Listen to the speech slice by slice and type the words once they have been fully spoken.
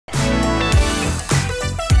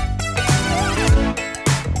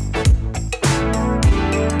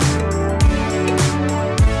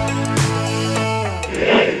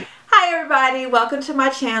welcome to my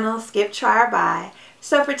channel, Skip, Try, or Buy.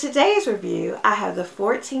 So for today's review, I have the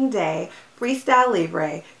 14-day FreeStyle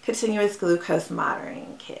Libre Continuous Glucose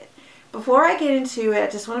Monitoring Kit. Before I get into it, I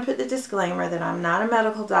just want to put the disclaimer that I'm not a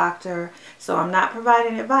medical doctor, so I'm not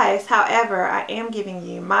providing advice. However, I am giving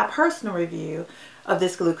you my personal review of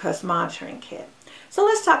this glucose monitoring kit. So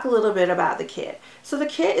let's talk a little bit about the kit. So the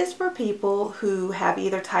kit is for people who have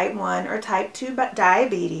either type 1 or type 2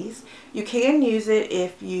 diabetes. You can use it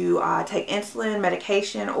if you take insulin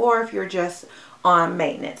medication or if you're just on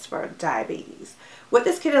maintenance for diabetes. What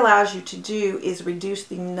this kit allows you to do is reduce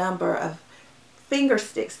the number of finger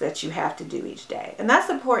sticks that you have to do each day. And that's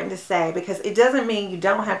important to say because it doesn't mean you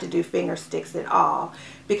don't have to do finger sticks at all,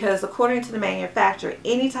 because according to the manufacturer,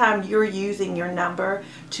 anytime you're using your number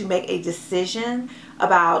to make a decision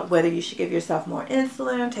about whether you should give yourself more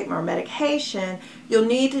insulin, take more medication, you'll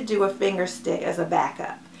need to do a finger stick as a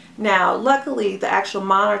backup. Now, luckily, the actual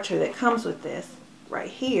monitor that comes with this right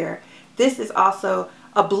here, this is also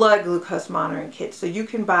a blood glucose monitoring kit, so you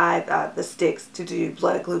can buy the sticks to do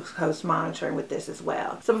blood glucose monitoring with this as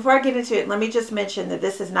well. So before I get into it, let me just mention that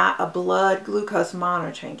this is not a blood glucose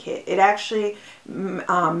monitoring kit. It actually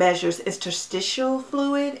measures interstitial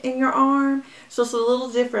fluid in your arm, so it's a little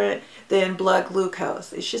different than blood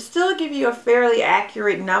glucose. It should still give you a fairly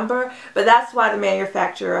accurate number, but that's why the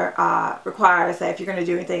manufacturer requires that if you're going to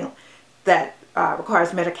do anything that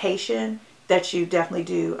requires medication, that you definitely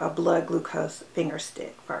do a blood glucose finger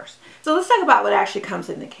stick first. So let's talk about what actually comes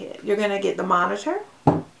in the kit. You're going to get the monitor.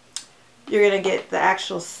 You're going to get the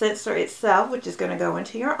actual sensor itself, which is going to go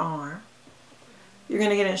into your arm. You're going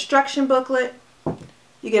to get an instruction booklet.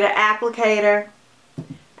 You get an applicator.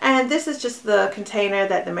 And this is just the container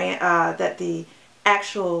that the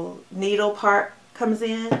actual needle part comes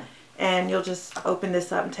in. And you'll just open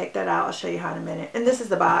this up and take that out. I'll show you how in a minute. And this is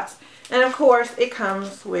the box. And of course, it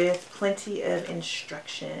comes with plenty of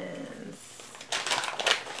instructions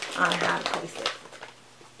on how to place it.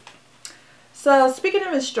 So speaking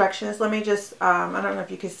of instructions, let me just, I don't know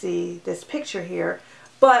if you can see this picture here,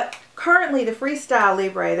 but currently the FreeStyle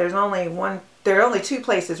Libre, there are only two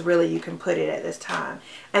places really you can put it at this time.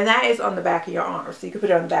 And that is on the back of your arm. So you can put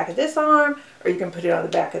it on the back of this arm, or you can put it on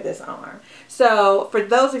the back of this arm. So for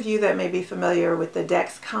those of you that may be familiar with the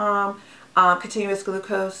Dexcom continuous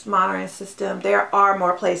glucose monitoring system, there are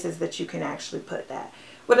more places that you can actually put that.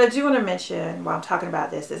 What I do want to mention while I'm talking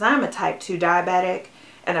about this is I'm a type 2 diabetic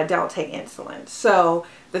and I don't take insulin. So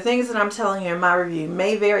the things that I'm telling you in my review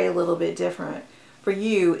may vary a little bit different for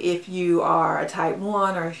you if you are a type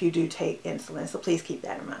 1 or if you do take insulin. So please keep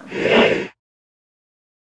that in mind.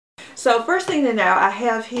 So first thing to know, I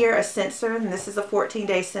have here a sensor, and this is a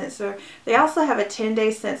 14-day sensor. They also have a 10-day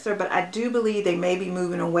sensor, but I do believe they may be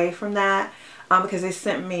moving away from that because they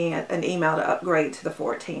sent me an email to upgrade to the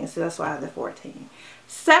 14, so that's why I have the 14.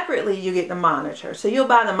 Separately, you get the monitor. So you'll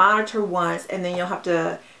buy the monitor once, and then you'll have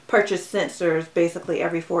to purchase sensors basically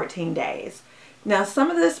every 14 days. Now, some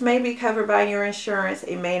of this may be covered by your insurance.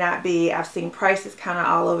 It may not be. I've seen prices kind of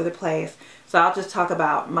all over the place. So I'll just talk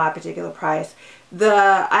about my particular price.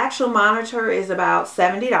 The actual monitor is about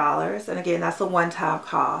 $70. And again, that's a one-time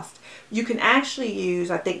cost. You can actually use,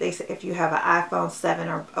 I think they say if you have an iPhone 7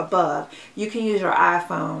 or above, you can use your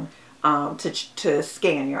iPhone to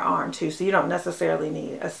scan your arm too. So you don't necessarily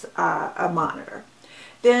need a monitor.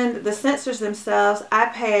 Then the sensors themselves, I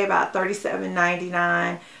pay about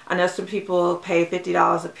 $37.99. I know some people pay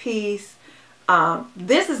 $50 a piece.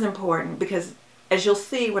 This is important because as you'll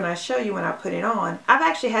see when I show you when I put it on, I've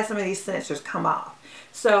actually had some of these sensors come off.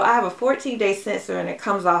 So I have a 14-day sensor and it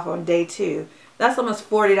comes off on day 2. That's almost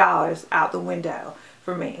 $40 out the window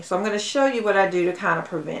for me. So I'm going to show you what I do to kind of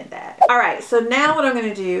prevent that. Alright, so now what I'm going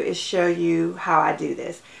to do is show you how I do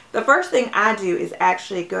this. The first thing I do is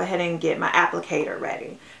actually go ahead and get my applicator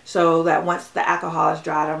ready so that once the alcohol is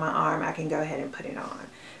dried on my arm, I can go ahead and put it on.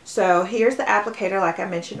 So here's the applicator like I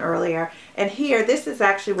mentioned earlier, and here this is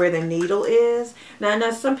actually where the needle is. Now I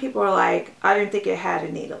know some people are like, I didn't think it had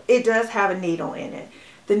a needle. It does have a needle in it.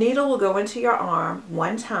 The needle will go into your arm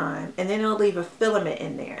one time and then it'll leave a filament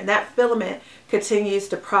in there, and that filament continues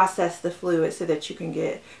to process the fluid so that you can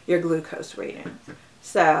get your glucose reading.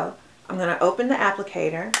 So I'm going to open the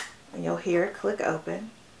applicator and you'll hear it click open,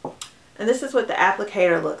 and this is what the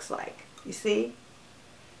applicator looks like. You see?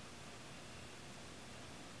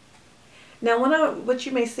 Now what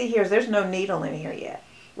you may see here is there's no needle in here yet,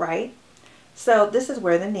 right? So this is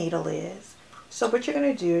where the needle is. So what you're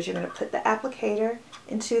going to do is you're going to put the applicator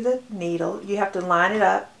into the needle. You have to line it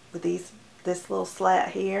up with this little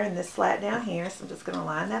slat here and this slat down here. So I'm just going to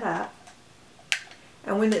line that up.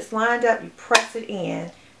 And when it's lined up, you press it in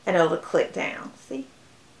and it'll click down. See?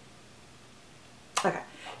 Okay,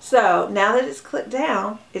 so now that it's clipped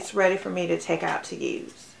down, it's ready for me to take out to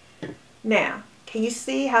use. Now, can you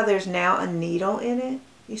see how there's now a needle in it?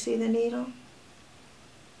 You see the needle?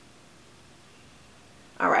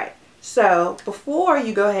 Alright, so before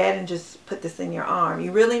you go ahead and just put this in your arm,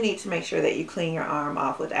 you really need to make sure that you clean your arm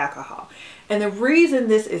off with alcohol. And the reason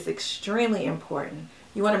this is extremely important,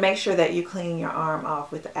 you want to make sure that you clean your arm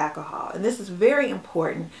off with the alcohol. And this is very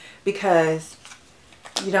important because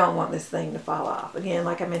you don't want this thing to fall off. Again,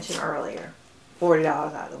 like I mentioned earlier, $40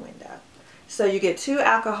 out of the window. So you get 2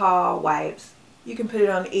 alcohol wipes. You can put it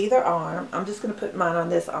on either arm. I'm just going to put mine on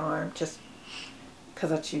this arm just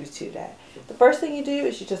because I choose to today. The first thing you do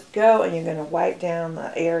is you just go and you're going to wipe down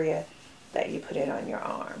the area that you put it on your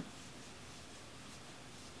arm.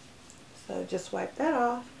 So just wipe that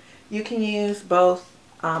off. You can use both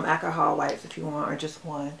alcohol wipes if you want, or just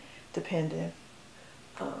one, depending.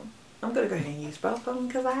 I'm going to go ahead and use both of them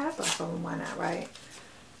because I have both of them. Why not, right?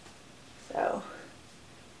 So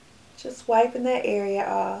just wiping that area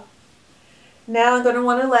off. Now I'm going to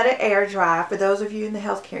want to let it air dry. For those of you in the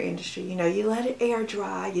healthcare industry, you know, you let it air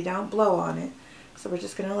dry. You don't blow on it. So we're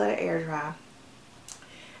just going to let it air dry.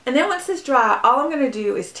 And then once it's dry, all I'm going to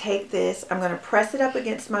do is take this, I'm going to press it up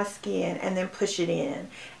against my skin and then push it in.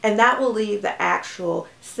 And that will leave the actual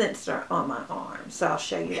sensor on my arm. So I'll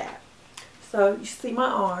show you that. So you see my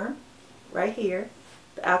arm right here.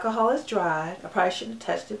 The alcohol is dried. I probably shouldn't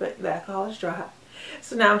have touched it, but the alcohol is dry.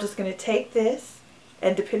 So now I'm just going to take this,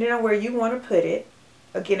 and depending on where you want to put it,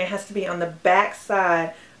 again, it has to be on the back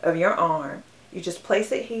side of your arm. You just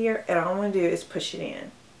place it here, and all I'm going to do is push it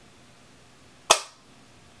in.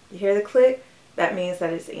 You hear the click? That means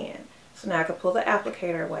that it's in. So now I can pull the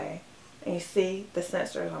applicator away, and you see the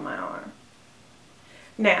sensor is on my arm.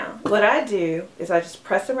 Now, what I do is I just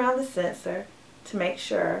press around the sensor to make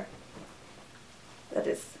sure that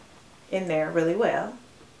it's in there really well.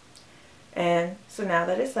 And so now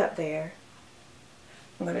that it's up there,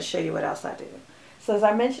 I'm going to show you what else I do. So as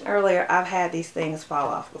I mentioned earlier, I've had these things fall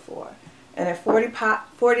off before. And at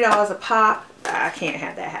 $40 a pop, I can't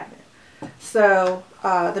have that happen. So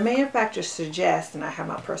the manufacturer suggests, and I have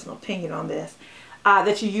my personal opinion on this,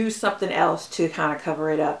 that you use something else to kind of cover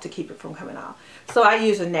it up to keep it from coming off. So I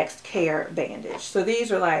use a Next Care bandage. So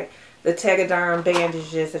these are like the Tegaderm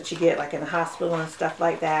bandages that you get like in the hospital and stuff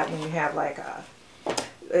like that when you have like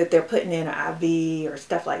they're putting in an IV or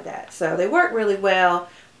stuff like that. So they work really well.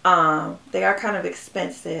 They are kind of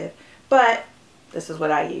expensive, but this is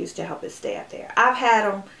what I use to help it stay up there. I've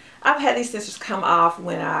had these sensors come off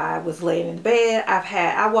when I was laying in bed.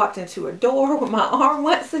 I walked into a door with my arm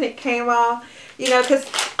once and it came off. You know, because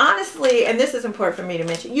honestly, and this is important for me to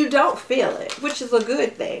mention, you don't feel it, which is a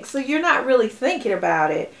good thing. So you're not really thinking about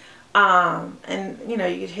it. And, you know,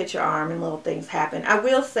 you could hit your arm and little things happen. I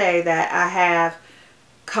will say that I have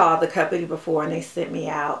called the company before and they sent me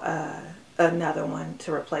out another one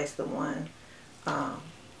to replace the one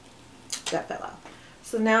that fell off.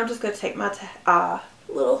 So now I'm just going to take my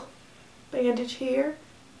little bandage here.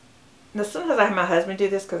 Now sometimes I have my husband do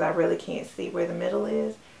this because I really can't see where the middle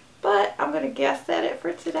is. But I'm going to guess at it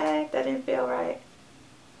for today. That didn't feel right.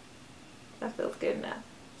 That feels good enough.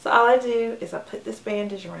 So all I do is I put this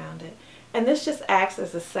bandage around it. And this just acts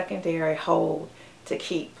as a secondary hold to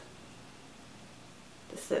keep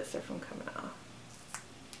the sensor from coming off.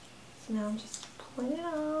 So now I'm just pulling it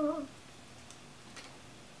off.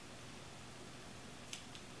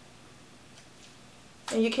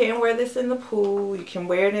 And you can wear this in the pool. You can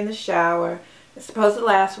wear it in the shower. It's supposed to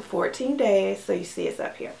last for 14 days. So you see it's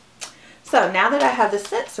up here. So now that I have the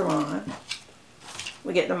sensor on,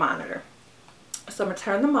 we get the monitor. So I'm going to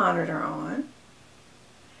turn the monitor on.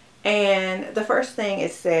 And the first thing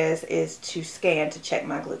it says is to scan to check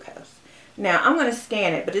my glucose. Now I'm going to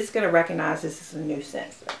scan it, but it's going to recognize this is a new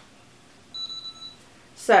sensor.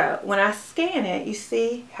 So when I scan it, you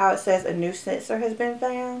see how it says a new sensor has been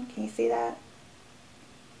found? Can you see that?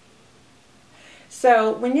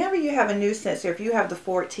 So whenever you have a new sensor, if you have the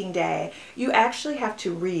 14-day, you actually have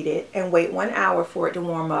to read it and wait 1 hour for it to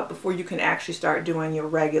warm up before you can actually start doing your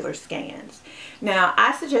regular scans. Now,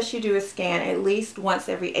 I suggest you do a scan at least once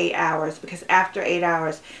every 8 hours because after 8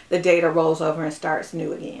 hours, the data rolls over and starts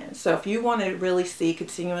new again. So if you want to really see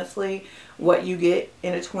continuously what you get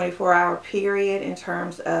in a 24-hour period in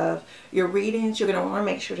terms of your readings, you're going to want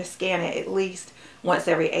to make sure to scan it at least once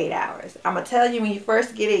every 8 hours. I'm going to tell you, when you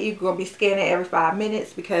first get it, you're going to be scanning every 5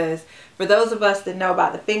 minutes because for those of us that know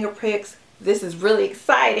about the finger pricks, this is really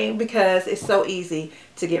exciting because it's so easy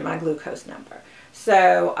to get my glucose number.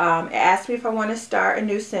 So it asks me if I want to start a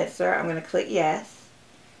new sensor. I'm going to click yes.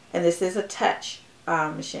 And this is a touch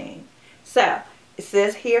machine. So it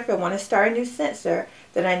says here if I want to start a new sensor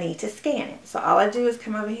that I need to scan it. So all I do is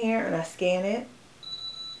come over here and I scan it.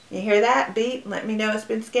 You hear that beep? Let me know it's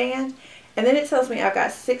been scanned. And then it tells me I've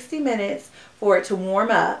got 60 minutes for it to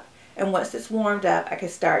warm up. And once it's warmed up, I can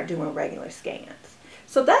start doing regular scans.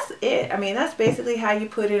 So that's it. I mean, that's basically how you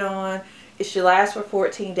put it on. It should last for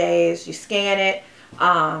 14 days. You scan it.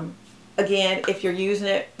 Again, if you're using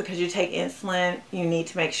it because you take insulin, you need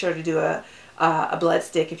to make sure to do a blood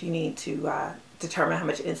stick if you need to determine how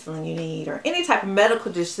much insulin you need, or any type of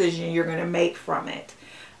medical decision you're going to make from it.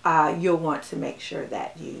 You'll want to make sure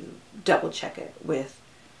that you double check it with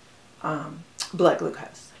blood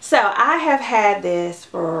glucose. So I have had this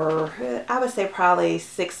for, I would say, probably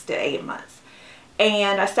 6 to 8 months.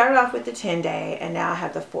 And I started off with the 10-day, and now I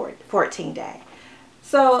have the 14-day.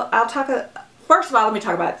 So I'll talk, first of all, let me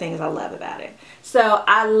talk about things I love about it. So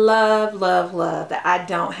I love that I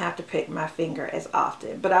don't have to prick my finger as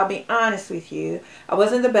often. But I'll be honest with you, I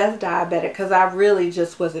wasn't the best diabetic because I really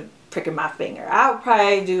just wasn't pricking my finger. I would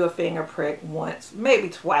probably do a finger prick once, maybe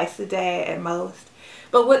twice a day at most.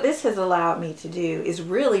 But what this has allowed me to do is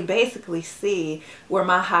really basically see where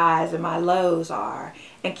my highs and my lows are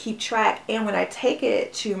and keep track. And when I take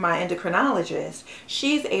it to my endocrinologist,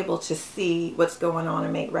 she's able to see what's going on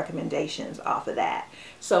and make recommendations off of that.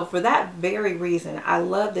 So for that very reason, I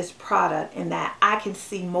love this product in that I can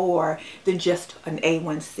see more than just an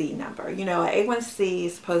A1C number. You know, an A1C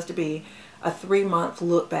is supposed to be a 3-month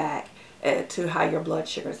look back to how your blood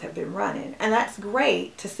sugars have been running. And that's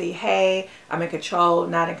great to see, hey, I'm in control,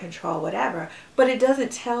 not in control, whatever. But it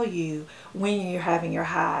doesn't tell you when you're having your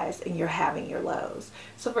highs and you're having your lows.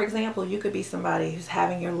 So for example, you could be somebody who's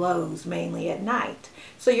having your lows mainly at night.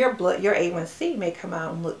 So your A1C may come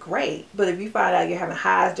out and look great. But if you find out you're having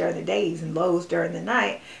highs during the days and lows during the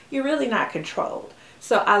night, you're really not controlled.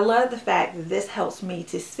 So I love the fact that this helps me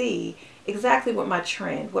to see exactly what my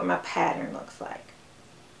trend, what my pattern looks like.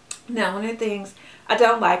 Now, one of the things I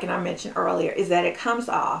don't like, and I mentioned earlier, is that it comes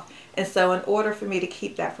off. And so in order for me to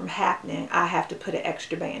keep that from happening, I have to put an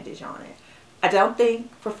extra bandage on it. I don't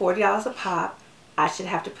think for $40 a pop, I should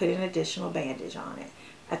have to put an additional bandage on it.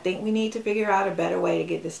 I think we need to figure out a better way to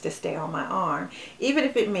get this to stay on my arm, even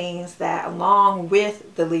if it means that along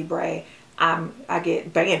with the Libre, I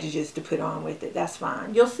get bandages to put on with it. That's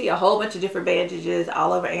fine. You'll see a whole bunch of different bandages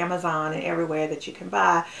all over Amazon and everywhere that you can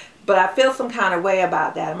buy. But I feel some kind of way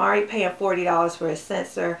about that. I'm already paying $40 for a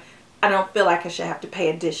sensor. I don't feel like I should have to pay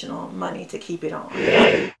additional money to keep it on.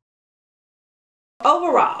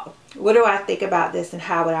 Overall, what do I think about this and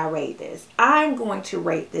how would I rate this? I'm going to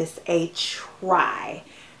rate this a try.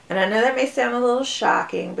 And I know that may sound a little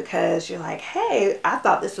shocking because you're like, hey, I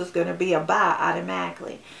thought this was going to be a buy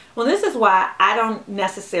automatically. Well, this is why I don't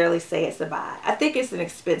necessarily say it's a buy. I think it's an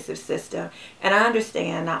expensive system, and I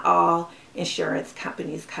understand not all insurance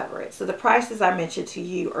companies cover it. So the prices I mentioned to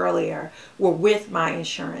you earlier were with my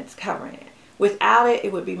insurance covering it. Without it,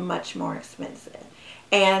 it would be much more expensive.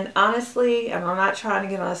 And honestly, and I'm not trying to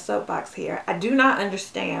get on a soapbox here, I do not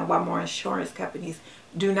understand why more insurance companies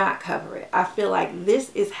do not cover it. I feel like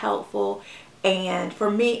this is helpful, and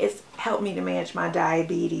for me, it's helped me to manage my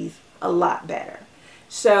diabetes a lot better.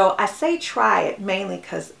 So I say try it mainly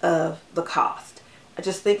because of the cost. I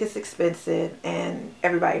just think it's expensive and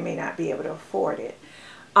everybody may not be able to afford it.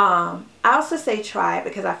 I also say try it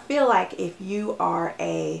because I feel like if you are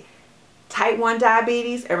a type 1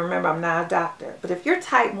 diabetes, and remember I'm not a doctor, but if you're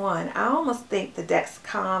type 1, I almost think the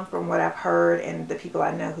Dexcom, from what I've heard and the people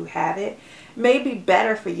I know who have it, may be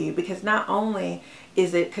better for you because not only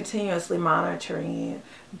is it continuously monitoring you,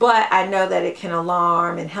 but I know that it can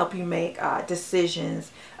alarm and help you make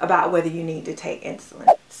decisions about whether you need to take insulin.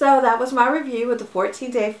 So that was my review of the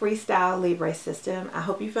 14-day FreeStyle Libre system. I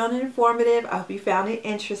hope you found it informative. I hope you found it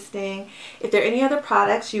interesting. If there are any other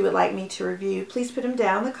products you would like me to review, please put them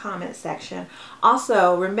down in the comment section.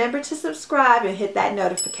 Also, remember to subscribe and hit that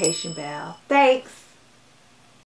notification bell. Thanks!